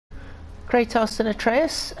Kratos and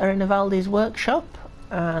Atreus are in Ivaldi's workshop,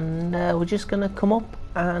 and we're just going to come up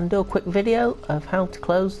and do a quick video of how to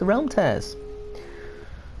close the realm tears.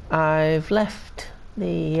 I've left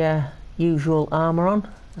the usual armour on.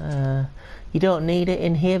 You don't need it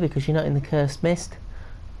in here because you're not in the Cursed Mist,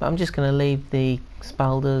 but I'm just going to leave the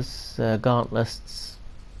spalders, gauntlets,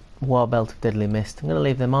 warbelt of Deadly Mist. I'm going to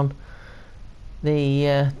leave them on.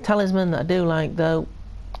 The talisman that I do like though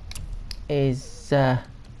is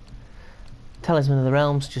Talisman of the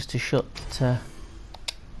Realms, just to shut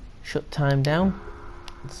time down.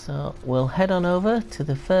 So we'll head on over to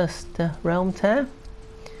the first realm tear.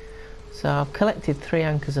 So I've collected 3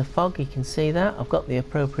 anchors of fog, you can see that. I've got the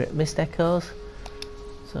appropriate mist echoes.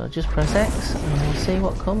 So just press X and we'll see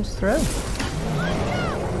what comes through.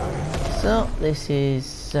 So this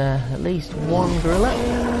is at least 1 gorilla.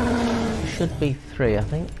 Should be 3, I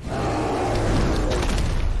think.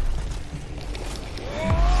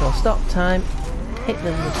 So stop time, hit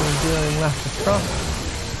them with the enduring wrath of frost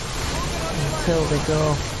until they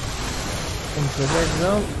go into the red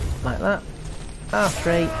zone, like that.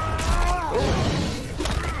 R3.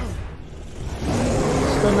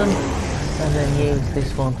 Stun them, and then use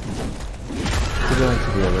this one to go into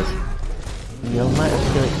the others. You might have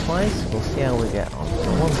to do it twice, we'll see how we get on. So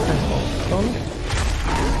once this one's stunned.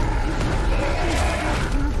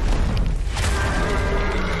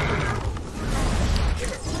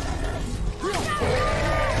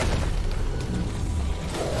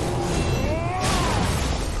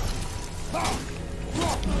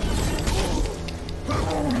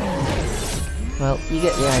 Well, you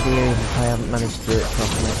get the idea even if I haven't managed to do it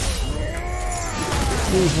properly.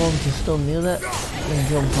 Use one to stun the other, then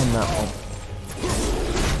jump on that one.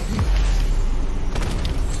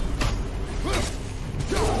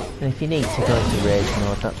 And if you need to go into rage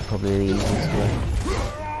mode, that's probably the easiest way.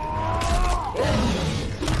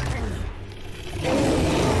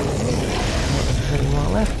 Not 3 more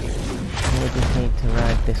left, and we just need to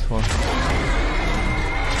ride this one.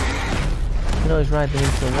 You can always ride them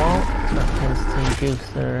into the wall, that tends to reduce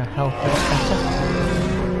their health rate better.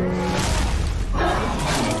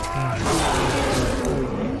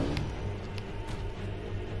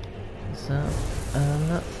 So,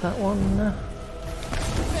 that's that one.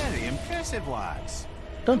 Very impressive, lads.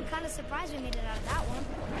 Done. I'm kind of surprised we made it out of that one.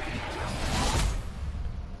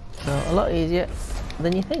 So, a lot easier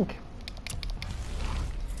than you think.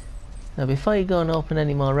 Now, before you go and open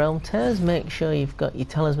any more realm tears, make sure you've got your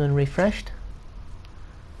talisman refreshed.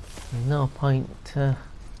 There's no point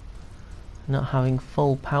not having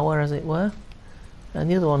full power, as it were. And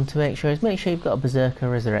the other one to make sure you've got a Berserker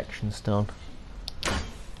Resurrection Stone.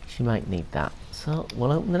 You might need that. So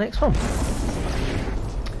we'll open the next one. So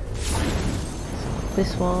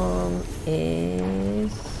this one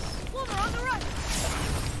is...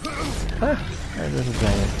 Ah, there's a little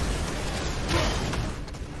giant.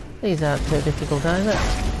 These aren't too difficult either.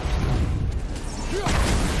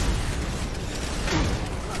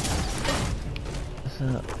 So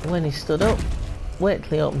when he stood up, wait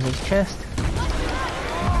till he opens his chest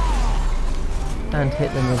and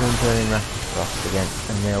hit them with enduring wrath of frost again,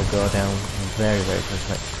 and they'll go down very, very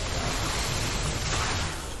quickly.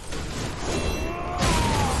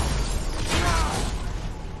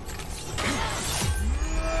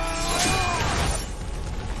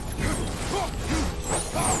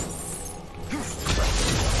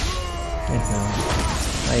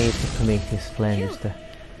 I use the Prometheus flame just to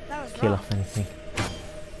kill off anything.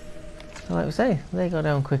 So like we say, they go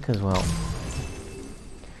down quick as well.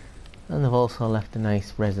 And they've also left a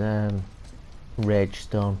nice rage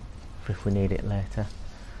stone for if we need it later.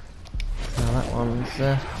 So that one's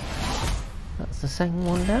that's the second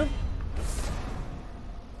one down.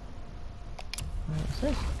 That's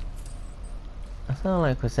it. So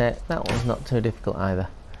like we said, that one's not too difficult either.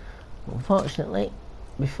 Unfortunately,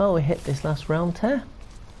 before we hit this last realm tear,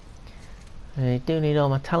 I do need all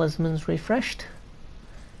my talismans refreshed,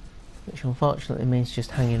 which unfortunately means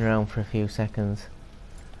just hanging around for a few seconds.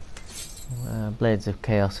 Blades of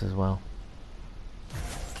Chaos as well.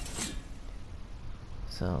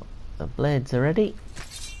 So the blades are ready.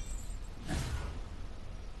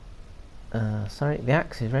 Sorry, the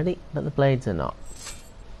axe is ready, but the blades are not.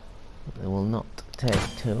 They will not take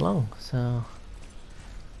too long. So,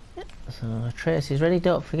 yeah. So Atreus is ready.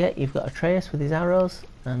 Don't forget, you've got Atreus with his arrows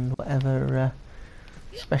and whatever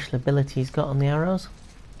special ability he's got on the arrows.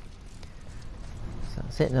 So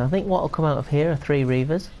that's it. Now I think what will come out of here are 3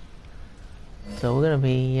 Reavers. So we're going to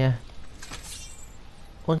be,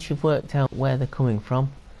 once you've worked out where they're coming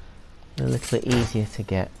from, they're a little bit easier to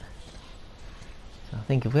get. So I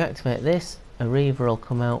think if we activate this, a Reaver will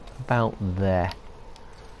come out about there.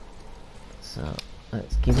 So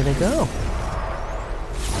let's give it a go.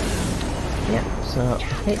 Yep, so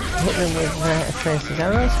hit them with a tracer's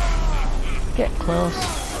arrows, get close,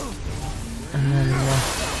 and then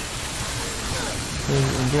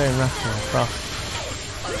enduring rattle across.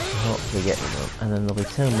 Hopefully get them up, and then there'll be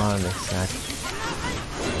 2 more on this side.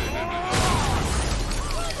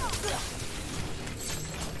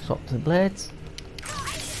 Swap to the blades.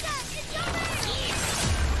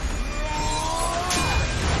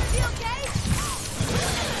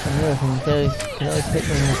 And the other thing to do is you can always hit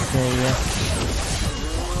them with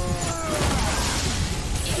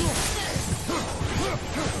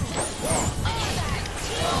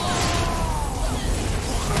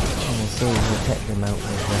and we'll see if we'll take them out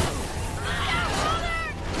with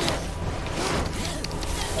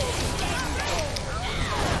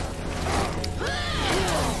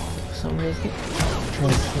for some reason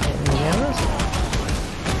trying to hit them with arrows.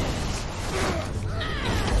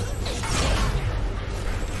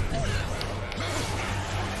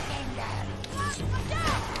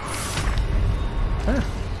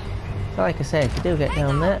 So like I say, if you do get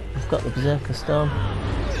down there, we've got the Berserker Stone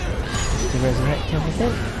to resurrect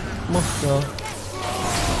everything. Must go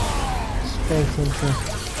straight into...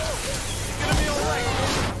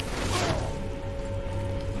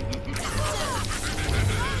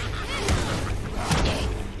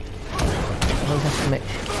 Always have to make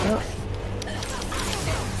sure...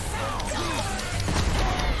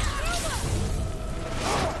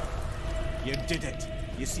 You did it!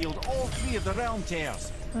 You sealed all 3 of the realm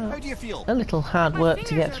tears. How do you feel? A little hard work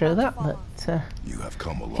to get through that, but You have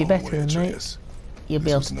come a long if you're better way, than me, Atreus. you'll be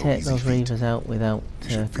This able was to no take easy those feat. Reavers out without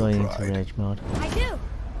should feel going into pride. rage mode. I do.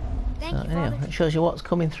 Thank So you, anyhow, Father. it shows you what's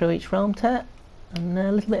coming through each realm tear, and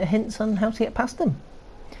a little bit of hints on how to get past them.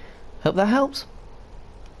 Hope that helps.